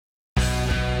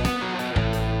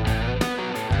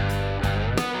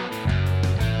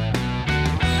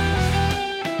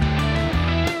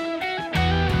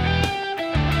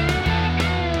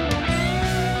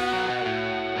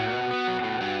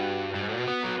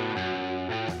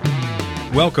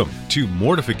Welcome to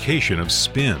Mortification of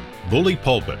Spin, Bully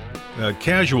Pulpit, a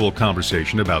casual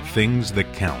conversation about things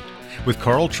that count, with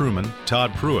Carl Trueman,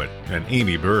 Todd Pruitt, and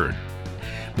Amy Bird.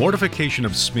 Mortification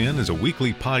of Spin is a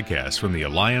weekly podcast from the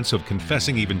Alliance of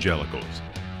Confessing Evangelicals.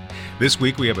 This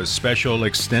week we have a special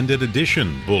extended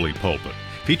edition Bully Pulpit,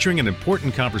 featuring an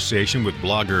important conversation with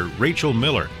blogger Rachel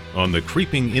Miller on the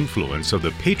creeping influence of the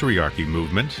patriarchy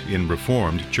movement in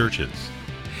Reformed churches.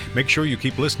 Make sure you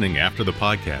keep listening after the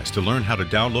podcast to learn how to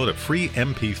download a free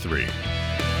MP3.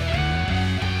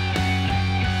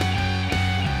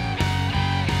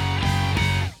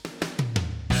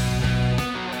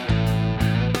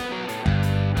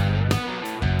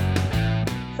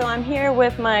 So I'm here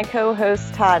with my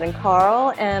co-hosts Todd and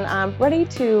Carl, and I'm ready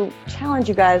to challenge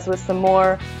you guys with some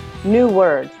more new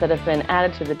words that have been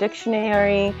added to the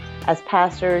dictionary. As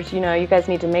pastors, you guys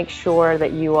need to make sure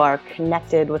that you are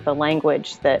connected with the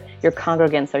language that your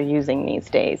congregants are using these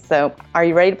days. So, are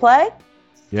you ready to play?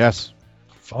 Yes.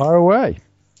 Far away.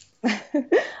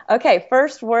 Okay,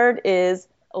 first word is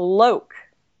loke.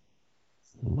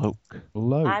 Loke.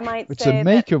 I might it's say a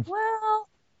make that, of... well,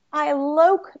 I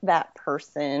loke that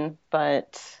person,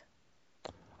 but...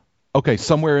 Okay,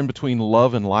 somewhere in between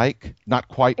love and like. Not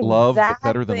quite love, but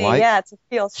better than like. Yeah, to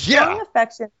feel strong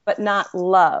affection, but not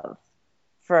love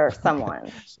for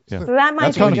someone. Yeah. So that might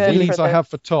That's be kind good of feelings for I have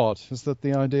for Todd. Is that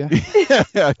the idea? Yeah,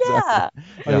 exactly.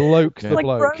 I loke the like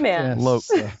bloke. romance. Yes.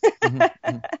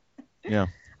 Loke. Yeah.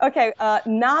 Okay,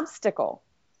 knobstickle.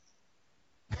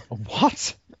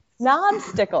 What?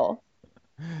 Knobstickle.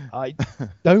 I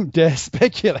don't dare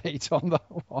speculate on that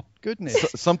one.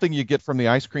 Goodness. Something you get from the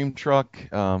ice cream truck.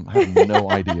 I have no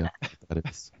idea what it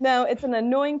is. No, it's an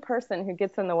annoying person who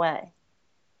gets in the way.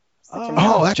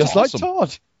 That's just awesome. like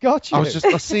Todd. Got you. I was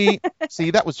just see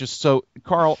that was just so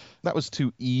Carl. That was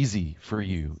too easy for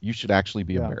you. You should actually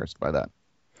be embarrassed by that.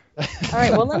 All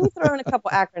right. Well, let me throw in a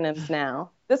couple acronyms now.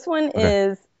 This one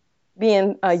is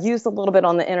being used a little bit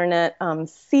on the internet.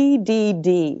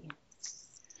 CDD.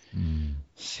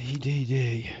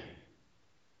 CDD.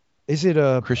 Is it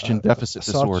a Christian deficit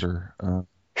disorder?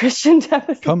 Christian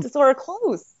deficit disorder.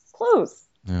 Close.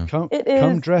 Yeah. It is.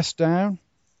 Come dressed down.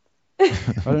 I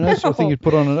don't know. So I think you'd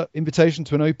put on an invitation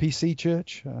to an OPC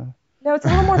church. No, it's a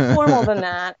little more formal than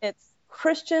that. It's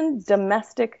Christian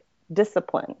domestic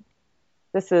discipline.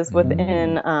 This is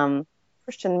within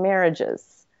Christian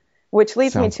marriages, which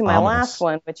leads me to my last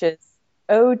one, which is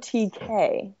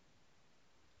OTK.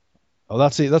 Oh,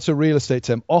 that's it. That's a real estate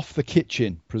term. Off the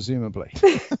kitchen, presumably.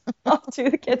 Off to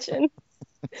the kitchen.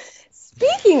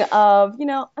 Speaking of,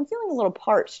 I'm feeling a little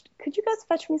parched. Could you guys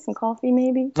fetch me some coffee,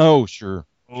 maybe? Oh, sure.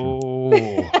 Oh.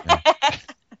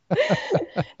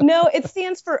 No, it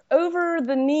stands for over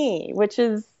the knee, which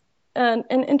is an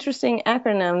interesting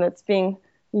acronym that's being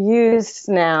used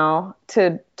now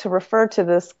to refer to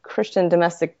this Christian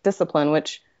domestic discipline,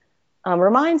 which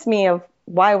reminds me of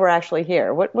why we're actually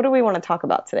here. What do we want to talk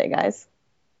about today, guys?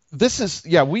 This is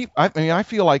I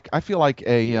feel like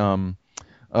a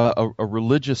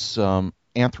religious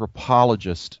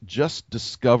anthropologist just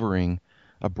discovering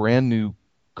a brand new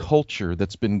culture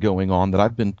that's been going on that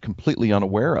I've been completely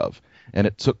unaware of, and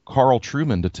it took Carl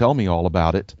Trueman to tell me all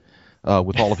about it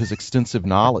with all of his extensive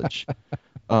knowledge.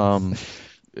 I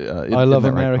love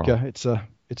America. Right,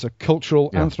 it's a cultural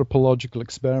anthropological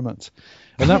experiment.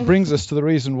 And that brings us to the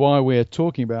reason why we're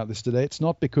talking about this today. It's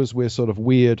not because we're sort of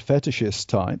weird fetishist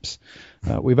types.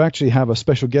 We've actually have a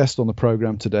special guest on the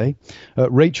program today,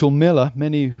 Rachel Miller.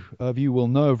 Many of you will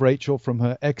know of Rachel from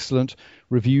her excellent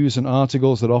reviews and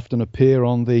articles that often appear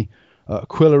on the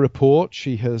Aquila Report.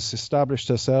 She has established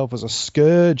herself as a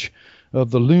scourge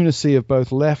of the lunacy of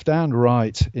both left and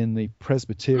right in the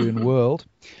Presbyterian world.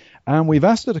 And we've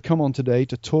asked her to come on today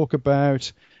to talk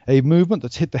about a movement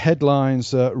that's hit the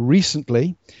headlines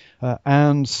recently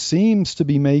and seems to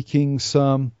be making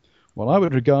some, what I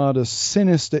would regard as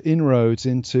sinister inroads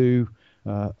into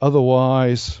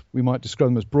otherwise we might describe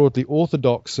them as broadly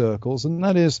orthodox circles, and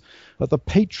that is the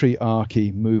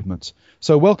patriarchy movement.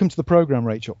 So welcome to the program,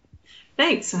 Rachel.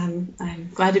 Thanks. I'm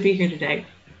glad to be here today.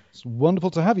 It's wonderful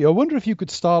to have you. I wonder if you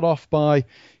could start off by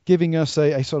giving us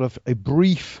a sort of a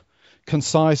brief,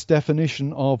 concise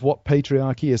definition of what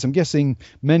patriarchy is. I'm guessing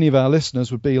many of our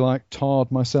listeners would be like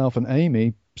Todd, myself, and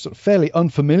Amy, sort of fairly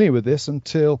unfamiliar with this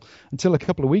until a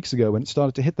couple of weeks ago when it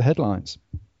started to hit the headlines.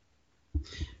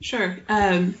 Sure.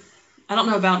 I don't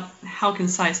know about how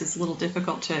concise. It's a little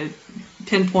difficult to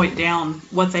pinpoint down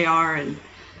what they are and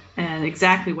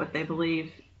exactly what they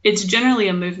believe. It's generally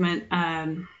a movement.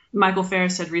 Michael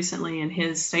Farris said recently in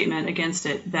his statement against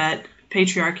it that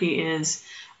patriarchy is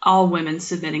all women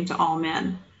submitting to all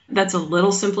men. That's a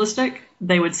little simplistic.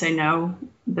 They would say no,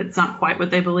 that's not quite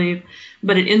what they believe,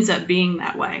 but it ends up being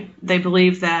that way. They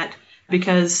believe that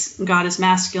because God is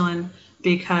masculine,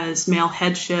 because male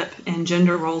headship and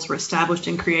gender roles were established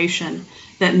in creation,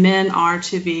 that men are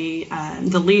to be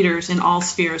the leaders in all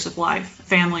spheres of life,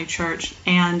 family, church,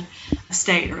 and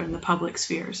state, or in the public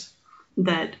spheres.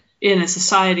 That in a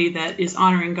society that is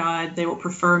honoring God, they will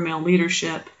prefer male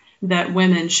leadership, that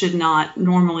women should not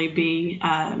normally be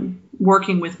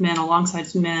working with men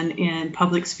alongside men in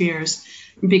public spheres,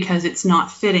 because it's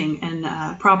not fitting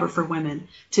and proper for women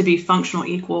to be functional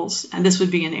equals. And this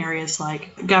would be in areas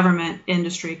like government,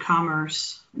 industry,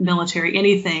 commerce, military,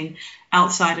 anything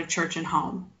outside of church and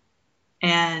home.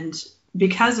 And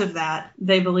because of that,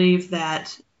 they believe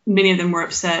that many of them were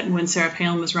upset when Sarah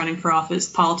Palin was running for office,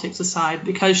 politics aside,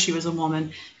 because she was a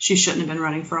woman, she shouldn't have been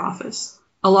running for office.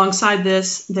 Alongside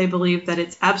this, they believe that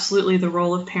it's absolutely the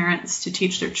role of parents to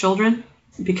teach their children.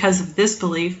 Because of this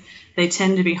belief, they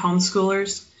tend to be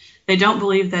homeschoolers. They don't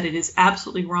believe that it is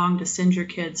absolutely wrong to send your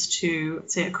kids to,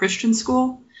 say, a Christian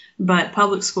school, but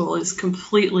public school is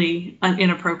completely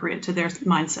inappropriate to their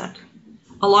mindset.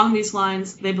 Along these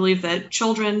lines, they believe that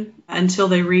children, until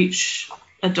they reach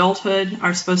adulthood,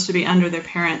 are supposed to be under their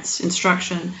parents'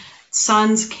 instruction.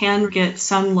 Sons can get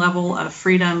some level of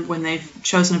freedom when they've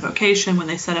chosen a vocation, when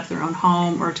they set up their own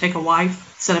home or take a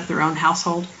wife, set up their own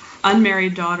household.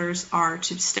 Unmarried daughters are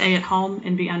to stay at home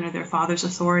and be under their father's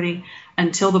authority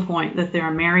until the point that they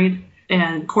are married.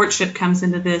 And courtship comes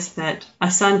into this, that a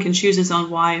son can choose his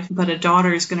own wife, but a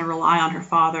daughter is going to rely on her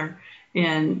father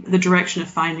in the direction of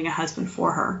finding a husband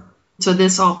for her. So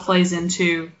this all plays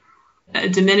into a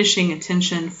diminishing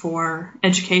attention for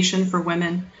education for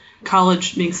women.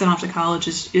 College, being sent off to college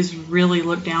is really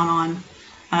looked down on,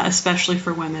 especially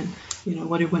for women. You know,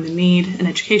 what do women need an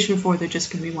education for? They're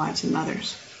just going to be wives and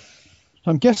mothers.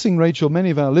 I'm guessing, Rachel,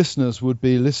 many of our listeners would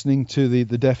be listening to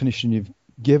the definition you've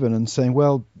given and saying,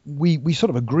 well, we sort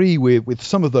of agree with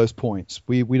some of those points.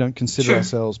 We don't consider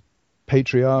ourselves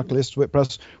patriarchalists,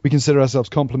 perhaps we consider ourselves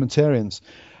complementarians.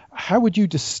 How would you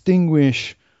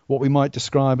distinguish what we might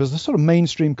describe as the sort of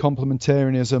mainstream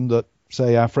complementarianism that,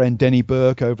 say, our friend Denny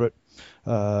Burke over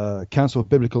at Council of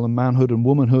Biblical and Manhood and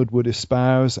Womanhood would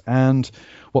espouse, and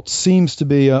what seems to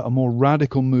be a more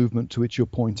radical movement to which you're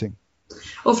pointing?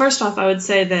 Well, first off, I would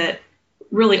say that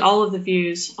really all of the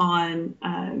views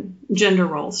on gender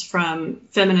roles, from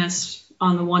feminists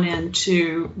on the one end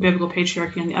to biblical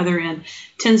patriarchy on the other end,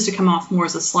 tends to come off more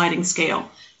as a sliding scale.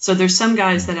 So there's some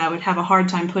guys that I would have a hard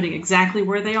time putting exactly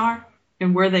where they are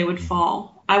and where they would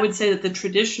fall. I would say that the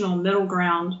traditional middle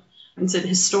ground, and said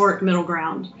historic middle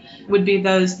ground, would be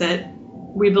those that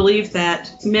we believe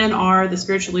that men are the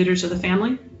spiritual leaders of the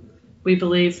family. We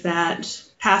believe that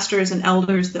pastors and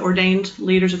elders, the ordained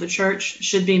leaders of the church,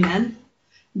 should be men.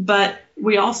 But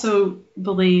we also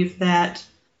believe that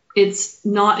it's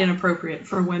not inappropriate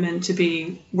for women to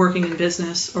be working in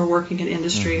business or working in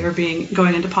industry or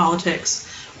going into politics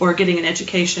or getting an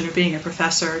education or being a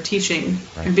professor or teaching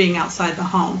or being outside the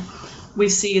home. We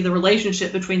see the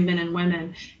relationship between men and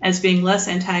women as being less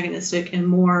antagonistic and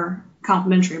more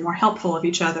complementary, more helpful of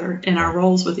each other in our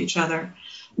roles with each other.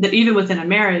 That even within a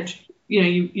marriage, you know,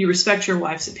 you respect your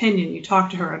wife's opinion, you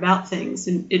talk to her about things,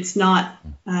 and it's not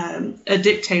a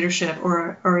dictatorship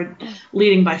or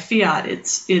leading by fiat.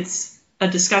 It's a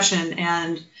discussion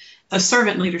and a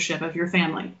servant leadership of your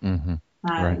family,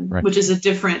 which is a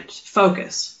different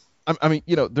focus. I mean,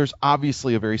 you know, there's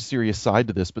obviously a very serious side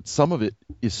to this, but some of it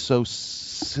is so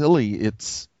silly.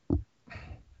 It's,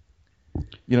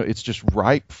 you know, it's just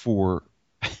ripe for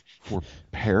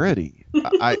parody.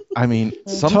 I mean,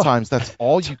 sometimes that's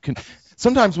all you can.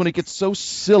 Sometimes when it gets so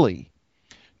silly,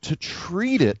 to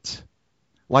treat it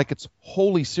like it's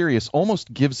wholly serious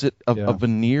almost gives it a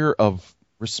veneer of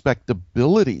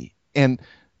respectability. And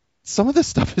some of this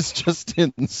stuff is just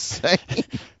insane.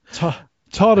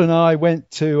 Todd and I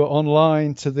went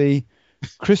online to the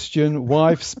Christian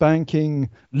wife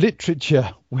spanking literature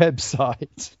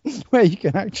website where you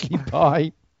can actually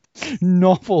buy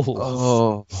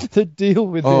novels that deal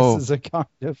with this as a kind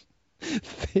of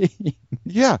theme.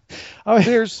 Yeah,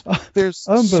 there's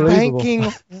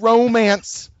spanking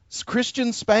romance,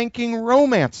 Christian spanking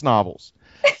romance novels.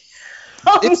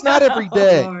 It's not every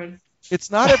day. Lord. It's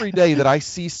not every day that I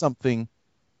see something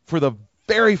for the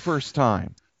very first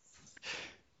time.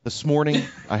 This morning,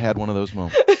 I had one of those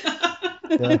moments.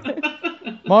 Yeah.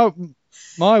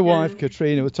 My wife,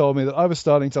 Katrina, told me that I was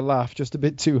starting to laugh just a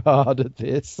bit too hard at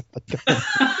this.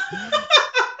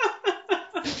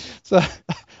 So,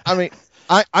 I mean,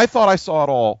 I thought I saw it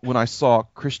all when I saw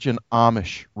Christian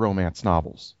Amish romance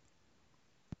novels.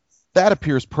 That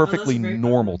appears perfectly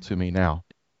normal to me now.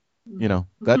 You know,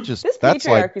 that's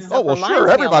like, oh, well, sure,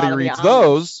 everybody reads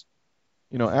those.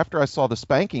 You know, after I saw the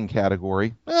spanking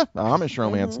category, Amish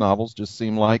romance novels just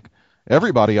seem like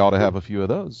everybody ought to have a few of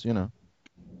those, you know.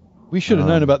 We should have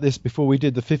known about this before we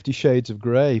did the 50 Shades of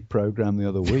Grey program the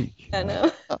other week. I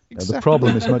know. Exactly. The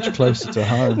problem is much closer to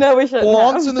home. No, we shouldn't.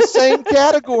 Belongs in the same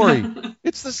category.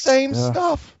 It's the same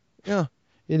stuff. Yeah.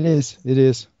 It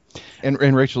is.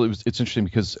 And Rachel, it's interesting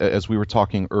because as we were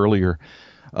talking earlier,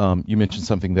 you mentioned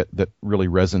something that really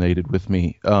resonated with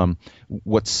me.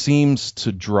 What seems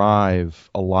to drive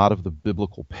a lot of the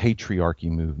biblical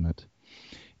patriarchy movement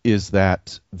is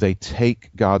that they take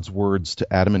God's words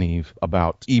to Adam and Eve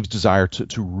about Eve's desire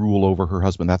to rule over her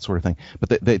husband, that sort of thing.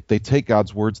 But they take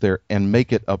God's words there and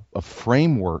make it a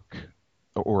framework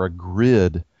or a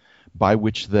grid by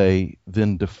which they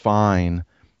then define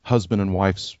husband and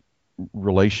wife's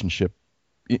relationship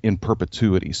in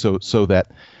perpetuity, so that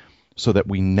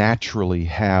we naturally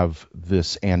have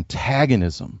this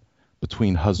antagonism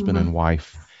between husband and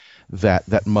wife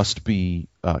that must be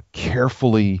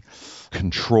carefully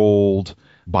controlled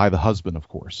by the husband, of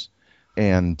course.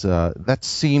 And that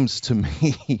seems to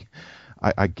me,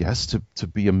 I guess, to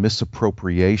be a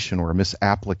misappropriation or a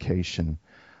misapplication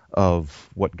of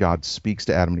what God speaks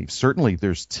to Adam and Eve. Certainly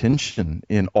there's tension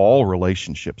in all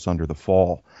relationships under the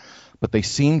fall, but they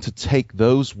seem to take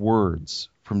those words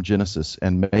from Genesis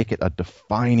and make it a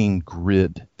defining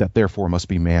grid that therefore must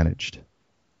be managed.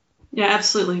 Yeah,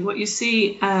 absolutely. What you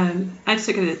see, I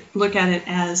took a look at it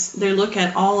as they look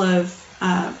at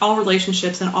all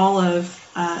relationships and all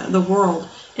of the world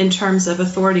in terms of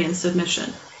authority and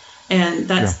submission. And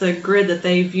that's the grid that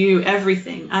they view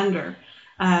everything under.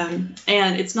 And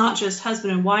it's not just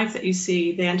husband and wife that you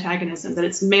see the antagonism, that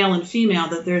it's male and female,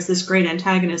 that there's this great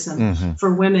antagonism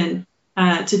for women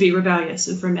to be rebellious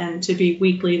and for men to be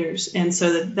weak leaders. And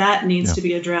so that needs to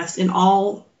be addressed in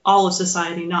all of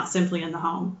society, not simply in the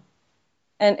home.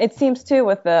 And it seems too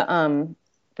with the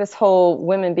this whole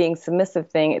women being submissive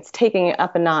thing, it's taking it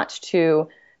up a notch to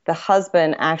the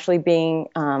husband actually being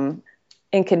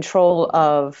in control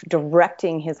of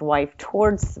directing his wife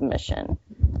towards submission,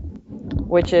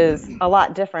 which is a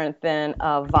lot different than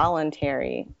a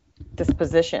voluntary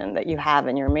disposition that you have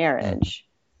in your marriage.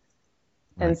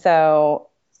 Right. And so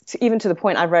even to the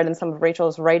point I've read in some of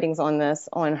Rachel's writings on this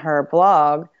on her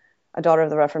blog, A Daughter of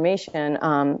the Reformation,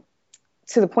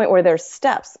 to the point where there's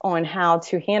steps on how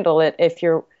to handle it if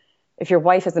your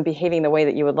wife isn't behaving the way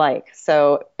that you would like.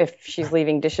 So if she's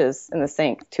leaving dishes in the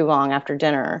sink too long after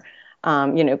dinner,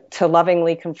 to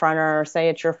lovingly confront her, say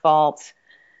it's your fault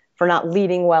for not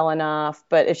leading well enough.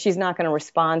 But if she's not going to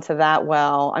respond to that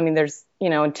well, I mean, there's,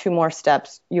 in 2 more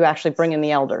steps, you actually bring in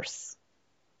the elders.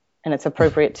 And it's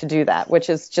appropriate to do that, which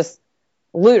is just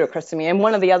ludicrous to me. And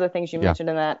one of the other things you mentioned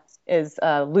in that is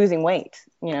losing weight.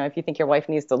 If you think your wife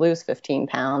needs to lose 15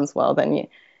 pounds, well, then you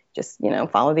just,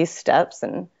 follow these steps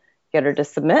and get her to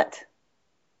submit.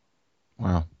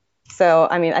 Wow. So,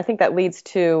 I mean, I think that leads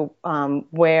to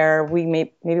where we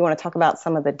maybe want to talk about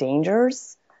some of the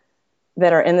dangers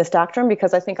that are in this doctrine,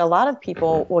 because I think a lot of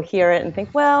people will hear it and think,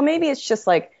 well, maybe it's just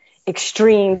like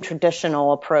extreme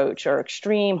traditional approach or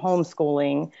extreme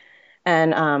homeschooling.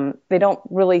 And they don't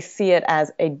really see it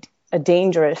as a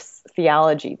dangerous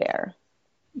theology there.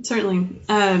 Certainly.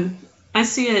 I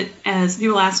see it as,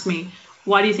 people ask me,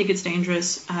 why do you think it's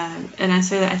dangerous? And I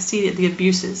say that I see the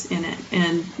abuses in it.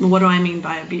 And what do I mean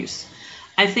by abuse?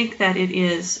 I think that it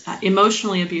is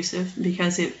emotionally abusive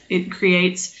because it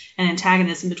creates an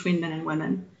antagonism between men and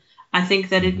women. I think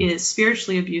that it is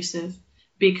spiritually abusive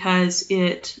because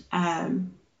it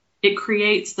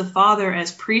creates the father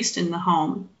as priest in the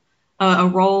home, a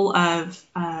role of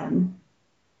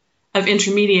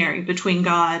intermediary between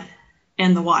God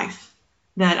and the wife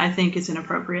that I think is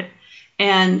inappropriate.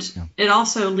 And it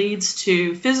also leads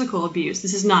to physical abuse.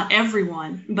 This is not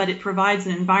everyone, but it provides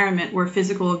an environment where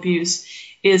physical abuse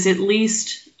is at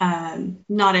least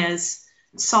not as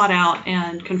sought out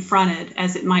and confronted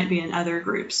as it might be in other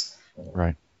groups.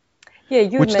 Right. Yeah,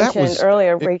 you mentioned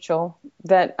earlier, Rachel,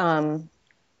 that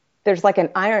there's like an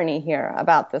irony here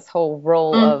about this whole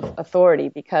role of authority,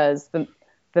 because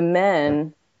the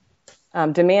men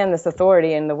demand this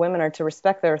authority and the women are to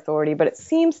respect their authority, but it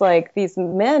seems like these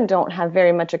men don't have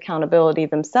very much accountability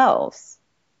themselves.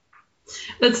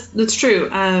 That's true.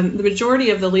 The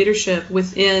majority of the leadership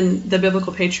within the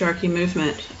biblical patriarchy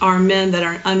movement are men that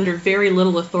are under very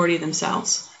little authority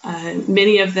themselves.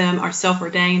 Many of them are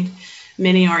self-ordained.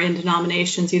 Many are in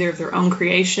denominations either of their own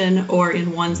creation or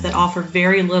in ones that offer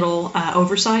very little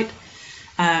oversight.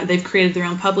 They've created their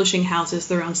own publishing houses,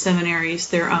 their own seminaries,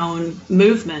 their own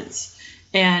movements.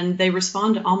 and they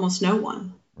respond to almost no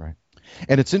one. Right.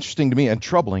 And it's interesting to me and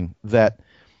troubling that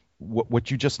what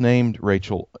you just named,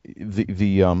 Rachel,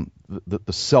 the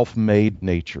self-made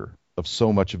nature of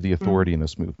so much of the authority in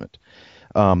this movement,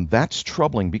 that's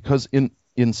troubling because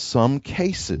in some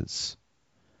cases,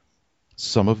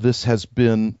 some of this has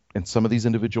been, and some of these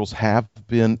individuals have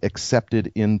been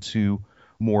accepted into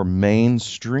more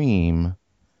mainstream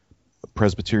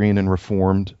Presbyterian and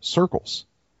Reformed circles.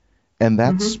 And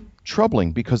that's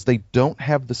troubling because they don't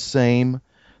have the same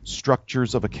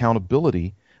structures of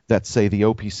accountability that, say, the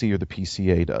OPC or the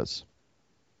PCA does.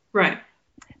 Right.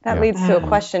 That leads to a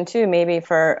question, too, maybe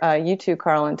for you two,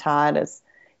 Carl and Todd, is,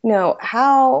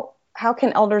 how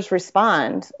can elders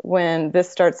respond when this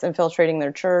starts infiltrating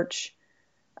their church?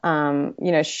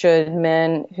 Should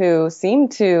men who seem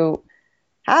to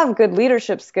have good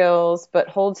leadership skills but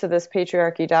hold to this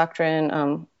patriarchy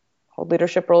doctrine hold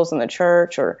leadership roles in the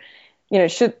church? Or,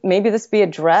 should maybe this be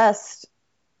addressed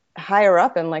higher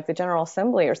up in like the General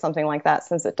Assembly or something like that,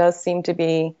 since it does seem to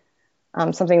be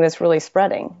something that's really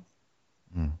spreading?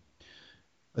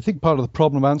 I think part of the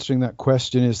problem answering that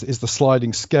question is the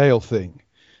sliding scale thing.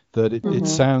 That it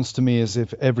sounds to me as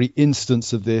if every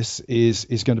instance of this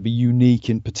is going to be unique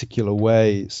in particular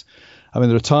ways. I mean,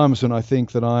 there are times when I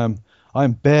think that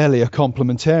I'm barely a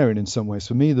complementarian in some ways.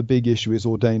 For me, the big issue is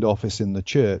ordained office in the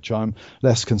church. I'm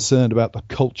less concerned about the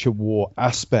culture war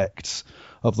aspects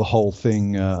of the whole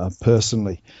thing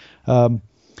personally.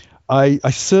 I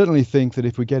certainly think that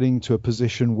if we're getting to a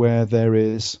position where there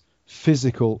is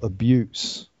physical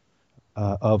abuse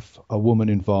of a woman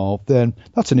involved, then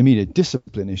that's an immediate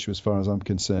discipline issue as far as I'm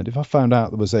concerned. If I found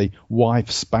out there was a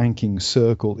wife spanking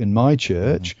circle in my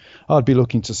church, I'd be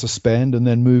looking to suspend and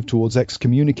then move towards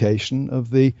excommunication of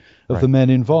the men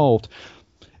involved.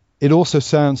 It also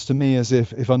sounds to me as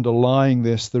if underlying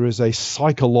this there is a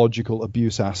psychological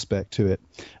abuse aspect to it,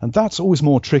 and that's always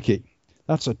more tricky.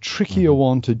 That's a trickier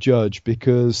one to judge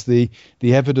because the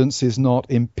evidence is not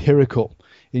empirical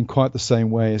in quite the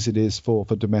same way as it is for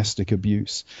domestic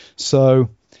abuse.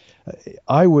 So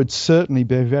I would certainly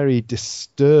be very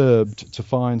disturbed to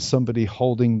find somebody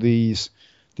holding these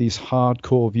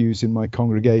hardcore views in my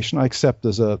congregation. I accept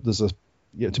to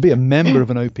be a member of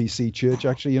an OPC church,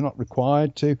 actually you're not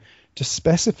required to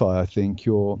specify, I think,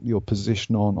 your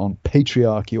position on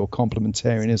patriarchy or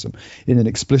complementarianism in an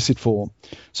explicit form.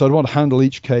 So I'd want to handle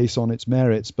each case on its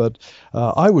merits, but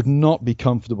I would not be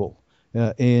comfortable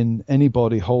in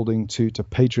anybody holding to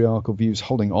patriarchal views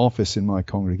holding office in my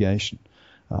congregation.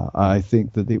 I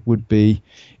think that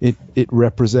it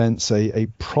represents a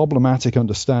problematic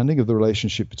understanding of the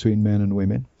relationship between men and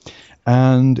women.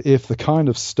 And if the kind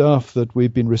of stuff that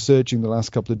we've been researching the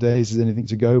last couple of days is anything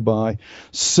to go by,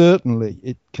 certainly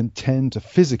it can tend to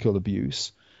physical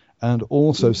abuse and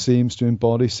also seems to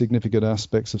embody significant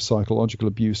aspects of psychological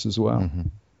abuse as well.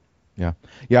 Yeah,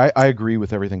 I agree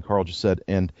with everything Carl just said.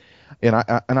 And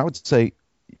I would say,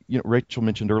 Rachel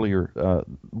mentioned earlier,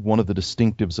 one of the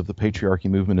distinctives of the patriarchy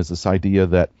movement is this idea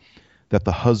that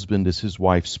the husband is his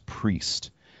wife's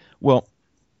priest. Well,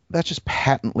 that's just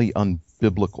patently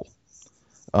unbiblical.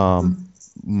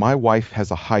 My wife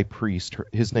has a high priest.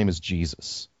 His name is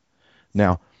Jesus.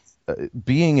 Now,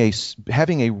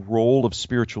 having a role of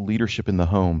spiritual leadership in the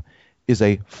home is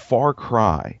a far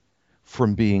cry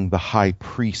from being the high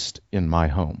priest in my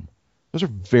home. Those are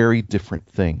very different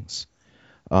things.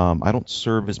 I don't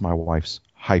serve as my wife's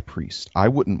high priest. I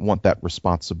wouldn't want that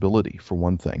responsibility, for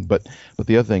one thing. But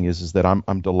the other thing is that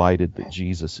I'm delighted that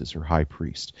Jesus is her high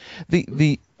priest.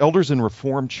 The elders in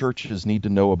Reformed churches need to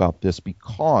know about this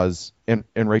because, and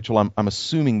Rachel, I'm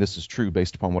assuming this is true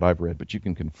based upon what I've read, but you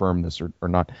can confirm this or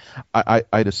not.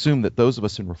 I'd assume that those of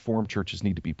us in Reformed churches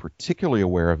need to be particularly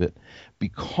aware of it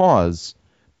because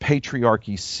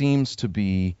patriarchy seems to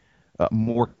be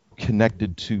more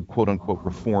connected to quote-unquote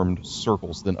Reformed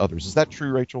circles than others. Is that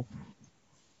true, Rachel?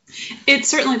 It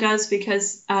certainly does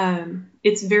because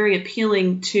it's very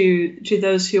appealing to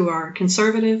those who are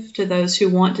conservative, to those who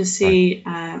want to see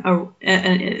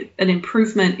an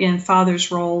improvement in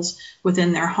fathers' roles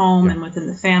within their home and within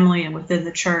the family and within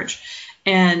the church,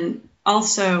 and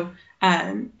also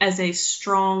as a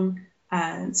strong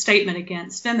statement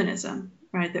against feminism,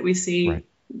 right, that we see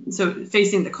so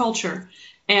facing the culture.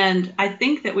 And I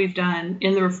think that we've done,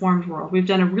 in the Reformed world, we've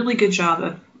done a really good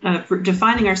job of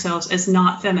defining ourselves as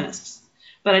not feminists.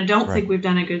 But I don't think we've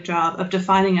done a good job of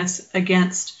defining us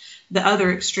against the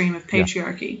other extreme of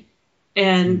patriarchy.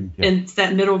 And it's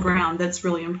that middle ground that's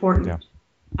really important.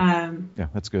 Yeah,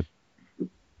 that's good.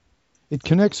 It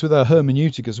connects with our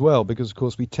hermeneutic as well, because, of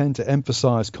course, we tend to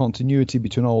emphasize continuity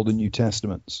between Old and New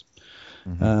Testaments.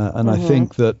 And I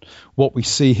think that what we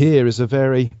see here is a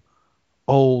very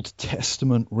Old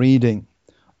Testament reading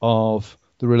of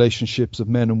the relationships of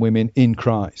men and women in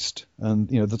Christ. And,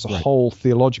 there's a whole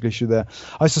theological issue there.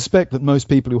 I suspect that most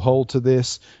people who hold to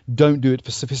this don't do it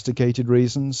for sophisticated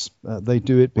reasons. They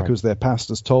do it because their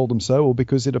pastors told them so, or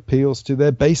because it appeals to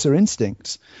their baser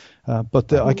instincts.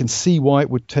 But I can see why it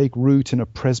would take root in a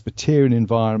Presbyterian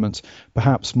environment,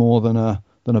 perhaps more than a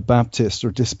Baptist or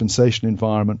dispensational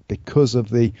environment, because of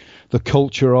the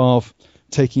culture of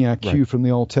taking our cue from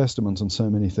the Old Testament on so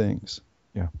many things.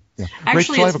 Yeah.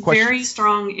 Actually, Rachel, it's very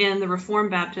strong in the Reformed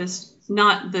Baptist,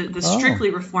 not the strictly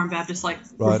Reformed Baptist, like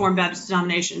Reformed Baptist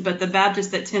denomination, but the Baptists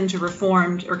that tend to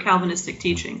Reformed or Calvinistic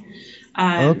teaching.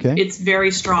 It's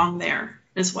very strong there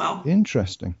as well.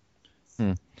 Interesting.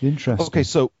 Interesting. Okay,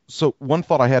 so one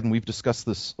thought I had, and we've discussed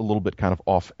this a little bit kind of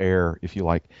off air, if you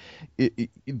like,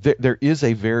 there is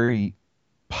a very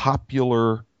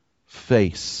popular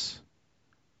face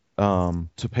to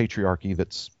patriarchy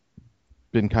that's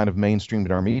been kind of mainstreamed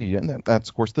in our media, and that's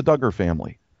of course the Duggar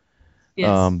family.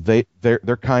 Yes. They're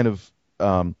kind of,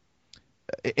 and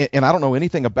I don't know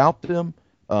anything about them.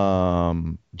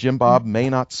 Jim Bob may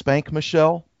not spank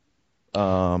Michelle.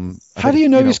 How do you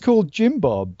know he's called Jim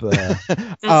Bob?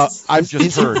 I've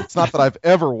just heard. It's not that I've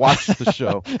ever watched the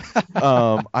show.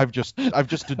 I've just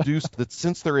deduced that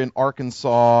since they're in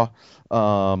Arkansas,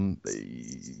 ergo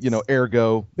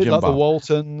bit Jim like Bob. The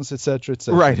Waltons, etc.,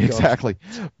 etc. Right, exactly.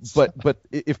 But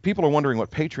if people are wondering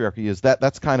what patriarchy is,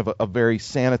 that's kind of a very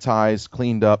sanitized,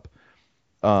 cleaned up,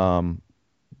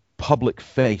 public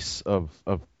face of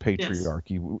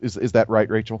patriarchy. Yes. Is that right,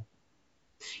 Rachel?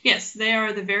 Yes, they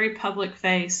are the very public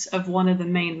face of one of the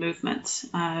main movements.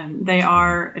 They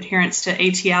are adherents to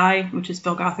ATI, which is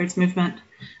Bill Gothard's movement,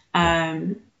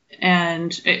 and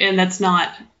that's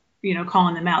not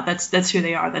calling them out. That's who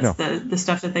they are. That's the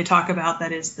stuff that they talk about.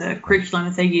 That is the curriculum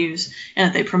that they use and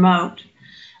that they promote.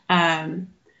 And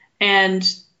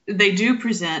they do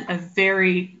present a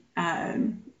very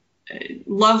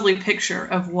lovely picture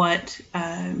of what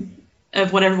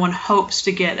everyone hopes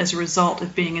to get as a result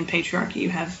of being in patriarchy. You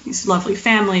have these lovely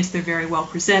families. They're very well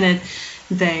presented.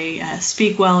 They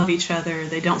speak well of each other.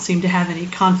 They don't seem to have any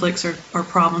conflicts or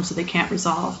problems that they can't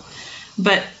resolve.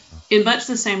 But in much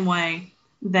the same way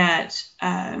that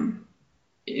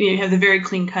you have the very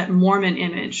clean-cut Mormon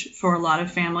image for a lot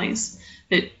of families,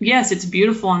 that, yes, it's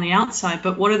beautiful on the outside,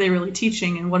 but what are they really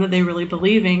teaching, and what are they really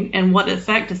believing, and what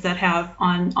effect does that have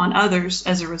on others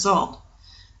as a result?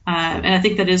 And I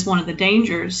think that is one of the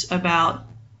dangers about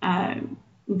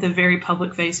the very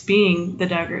public face being the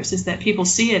Duggars, is that people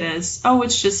see it as,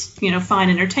 it's just, fine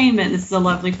entertainment. This is a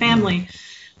lovely family.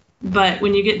 But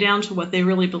when you get down to what they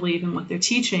really believe and what they're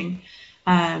teaching,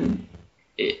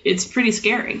 it's pretty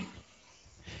scary.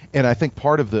 And I think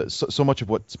part of so much of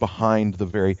what's behind the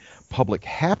very public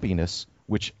happiness,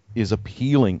 which is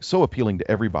so appealing to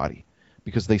everybody,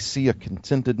 because they see a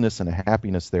contentedness and a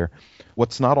happiness there.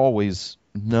 What's not always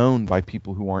known by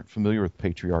people who aren't familiar with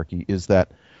patriarchy is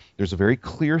that there's a very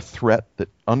clear threat that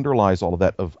underlies all of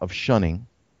that of shunning.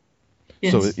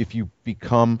 Yes. So if you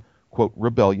become, quote,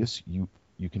 rebellious, you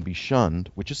can be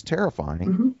shunned, which is terrifying.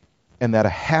 Mm-hmm. And that a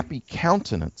happy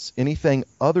countenance, anything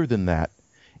other than that,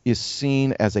 is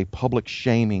seen as a public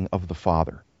shaming of the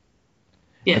father.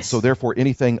 Yes. And so therefore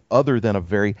anything other than a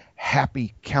very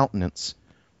happy countenance,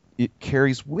 it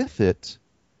carries with it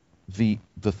the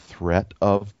threat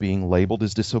of being labeled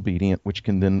as disobedient, which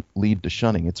can then lead to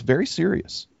shunning. It's very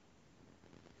serious.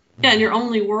 Yeah, and your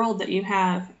only world that you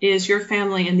have is your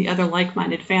family and the other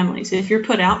like-minded families. If you're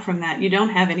put out from that, you don't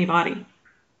have anybody.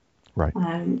 Right.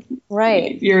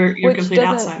 Right. You're a complete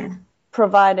outsider.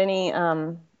 Provide any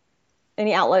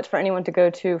outlet for anyone to go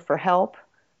to for help,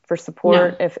 for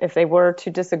support, no. if they were to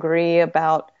disagree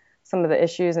about some of the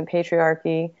issues in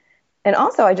patriarchy. And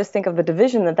also, I just think of the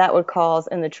division that would cause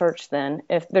in the church then.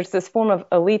 If there's this form of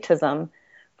elitism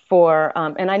for,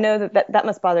 and I know that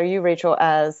must bother you, Rachel,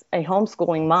 as a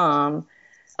homeschooling mom,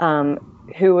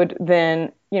 who would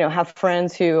then, have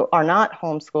friends who are not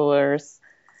homeschoolers.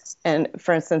 And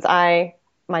for instance, my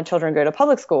children go to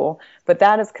public school, but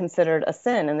that is considered a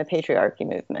sin in the patriarchy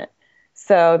movement.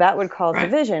 So that would cause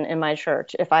division in my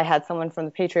church if I had someone from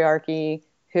the patriarchy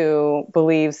who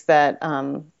believes that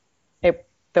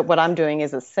that what I'm doing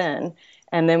is a sin,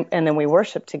 and then we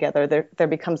worship together. There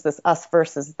becomes this us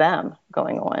versus them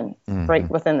going on right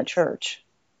within the church.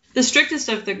 The strictest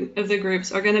of the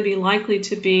groups are going to be likely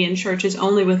to be in churches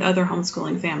only with other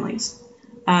homeschooling families,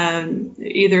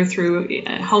 either through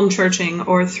home churching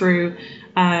or through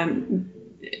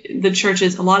the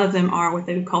churches, a lot of them are what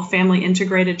they would call family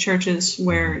integrated churches,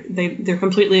 where they're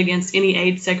completely against any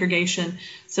age segregation.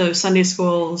 So Sunday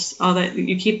schools, all that,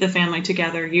 you keep the family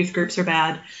together. Youth groups are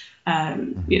bad.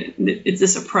 It's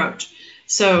this approach.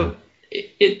 So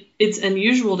it's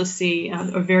unusual to see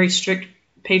a very strict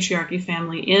patriarchy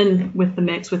family in with the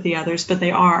mix with the others, but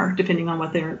they are, depending on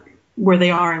where they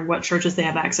are and what churches they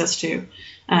have access to.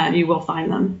 You will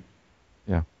find them.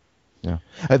 Yeah,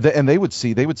 and they would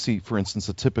see, for instance,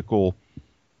 a typical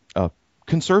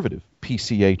conservative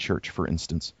PCA church, for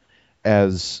instance,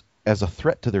 as a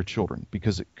threat to their children,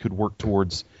 because it could work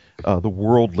towards the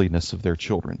worldliness of their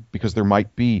children, because there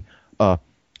might be a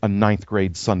ninth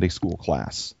grade Sunday school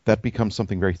class. That becomes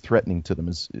something very threatening to them,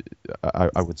 as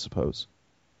I would suppose.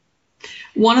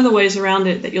 One of the ways around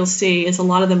it that you'll see is a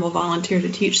lot of them will volunteer to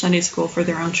teach Sunday school for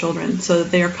their own children, so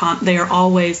that they are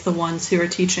always the ones who are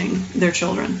teaching their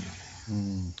children.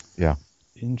 Yeah.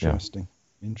 Interesting.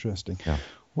 Yeah.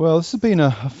 Well, this has been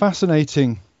a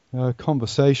fascinating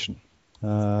conversation.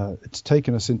 It's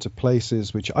taken us into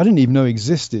places which I didn't even know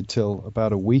existed till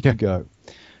about a week ago.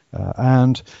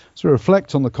 And to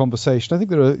reflect on the conversation, I think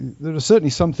there are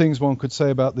certainly some things one could say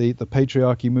about the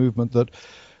patriarchy movement that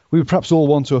we would perhaps all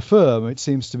want to affirm. It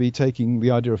seems to be taking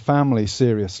the idea of family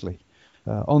seriously.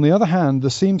 On the other hand, there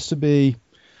seems to be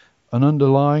an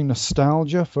underlying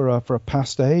nostalgia for a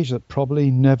past age that probably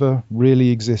never really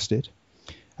existed.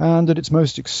 And at its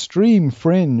most extreme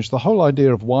fringe, the whole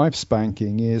idea of wife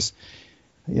spanking is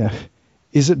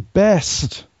at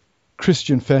best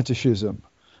Christian fetishism.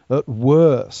 At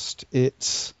worst,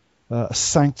 it's a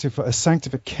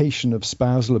sanctification of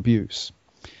spousal abuse.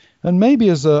 And maybe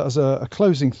as a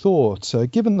closing thought,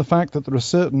 given the fact that there are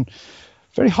certain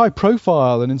very high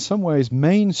profile and in some ways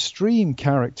mainstream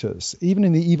characters, even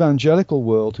in the evangelical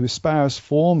world, who espouse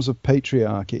forms of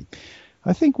patriarchy,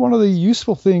 I think one of the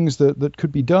useful things that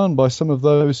could be done by some of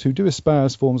those who do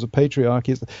espouse forms of patriarchy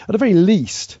is, at the very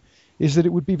least, is that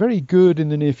it would be very good in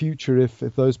the near future if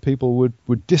those people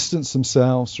would distance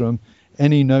themselves from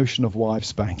any notion of wife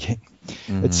spanking.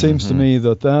 Mm-hmm. It seems to me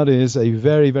that is a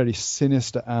very, very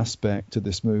sinister aspect to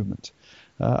this movement.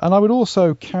 And I would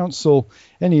also counsel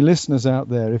any listeners out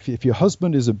there, if your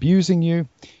husband is abusing you,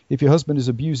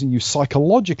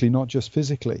 psychologically, not just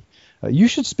physically, you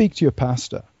should speak to your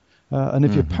pastor. And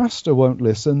if your pastor won't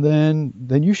listen,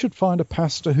 then you should find a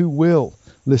pastor who will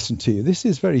listen to you. This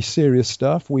is very serious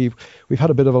stuff. We've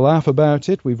had a bit of a laugh about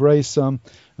it. We've raised some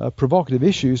provocative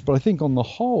issues, but I think on the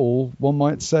whole, one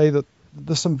might say that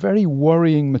there's some very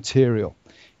worrying material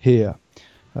here.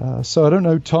 So I don't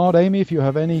know, Todd, Amy, if you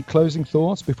have any closing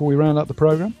thoughts before we round out the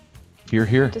program?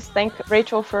 Here. Just thank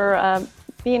Rachel for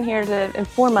being here to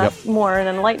inform us more and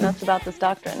enlighten us about this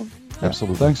doctrine.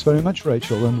 Absolutely. Thanks very much,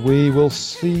 Rachel, and we will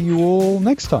see you all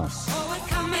next time.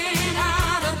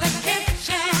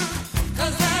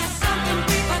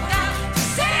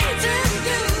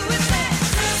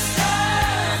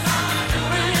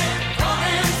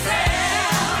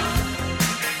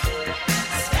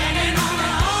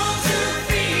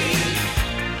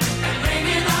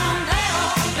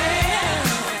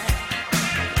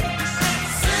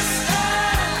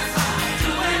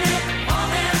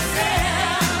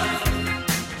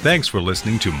 Thanks for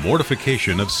listening to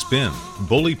Mortification of Spin,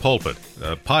 Bully Pulpit,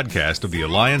 a podcast of the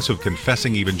Alliance of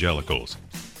Confessing Evangelicals.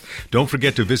 Don't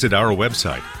forget to visit our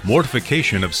website,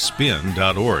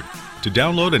 mortificationofspin.org, to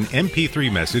download an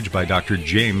MP3 message by Dr.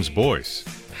 James Boyce.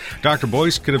 Dr.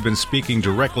 Boyce could have been speaking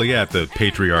directly at the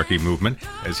patriarchy movement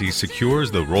as he secures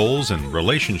the roles and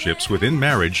relationships within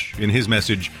marriage in his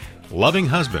message, Loving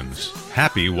Husbands,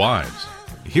 Happy Wives.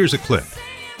 Here's a clip.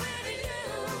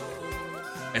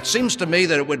 It seems to me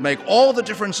that it would make all the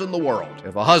difference in the world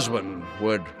if a husband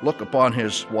would look upon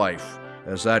his wife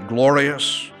as that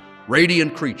glorious,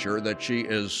 radiant creature that she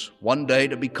is one day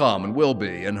to become and will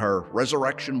be in her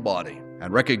resurrection body,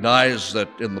 and recognize that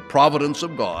in the providence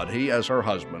of God, he as her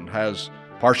husband has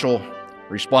partial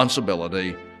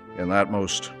responsibility in that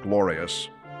most glorious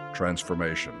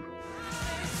transformation.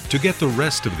 To get the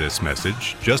rest of this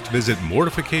message, just visit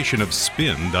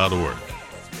mortificationofspin.org.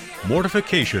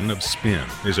 Mortification of Spin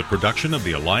is a production of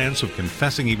the Alliance of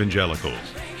Confessing Evangelicals.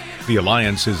 The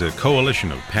Alliance is a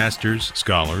coalition of pastors,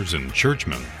 scholars, and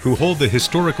churchmen who hold the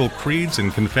historical creeds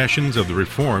and confessions of the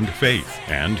Reformed faith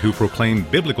and who proclaim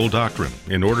biblical doctrine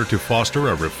in order to foster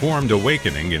a Reformed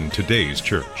awakening in today's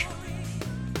church.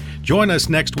 Join us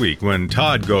next week when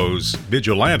Todd goes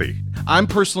vigilante. I'm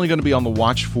personally going to be on the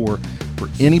watch for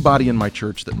anybody in my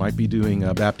church that might be doing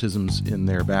baptisms in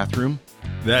their bathroom.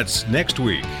 That's next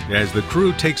week as the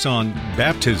crew takes on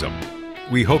baptism.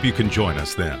 We hope you can join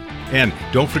us then. And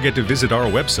don't forget to visit our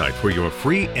website for your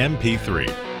free MP3.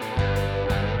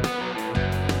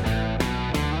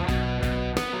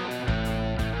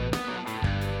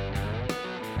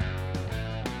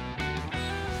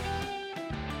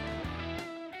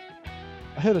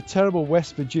 I heard a terrible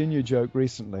West Virginia joke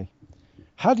recently.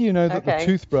 How do you know that the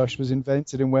toothbrush was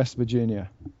invented in West Virginia?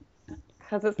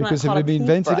 Because if it had been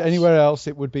invented anywhere else,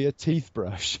 it would be a teeth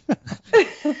brush.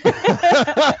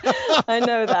 I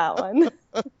know that one.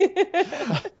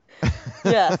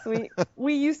 Yes,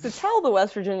 we used to tell the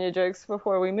West Virginia jokes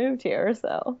before we moved here,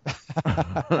 so you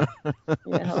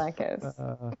know how that goes.